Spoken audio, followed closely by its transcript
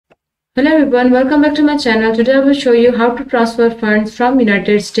Hello everyone, welcome back to my channel. Today I will show you how to transfer funds from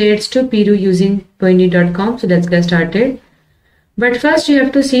United States to Peru using Payoneer.com. So let's get started. But first you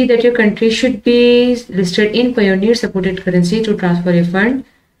have to see that your country should be listed in Payoneer supported currency to transfer a fund.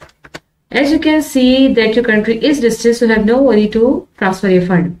 As you can see that your country is listed, so have no worry to transfer a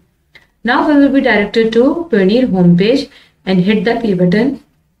fund. Now we will be directed to Payoneer homepage and hit the play button.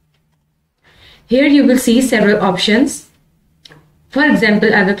 Here you will see several options. For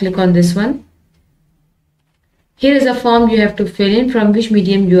example, I will click on this one. Here is a form you have to fill in from which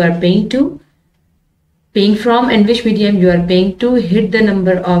medium you are paying from and which medium you are paying to. Hit the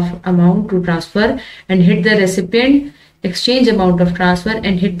number of amount to transfer and hit the recipient exchange amount of transfer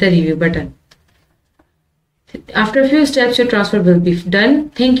and hit the review button. After a few steps, your transfer will be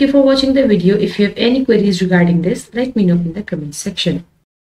done. Thank you for watching the video. If you have any queries regarding this, let me know in the comment section.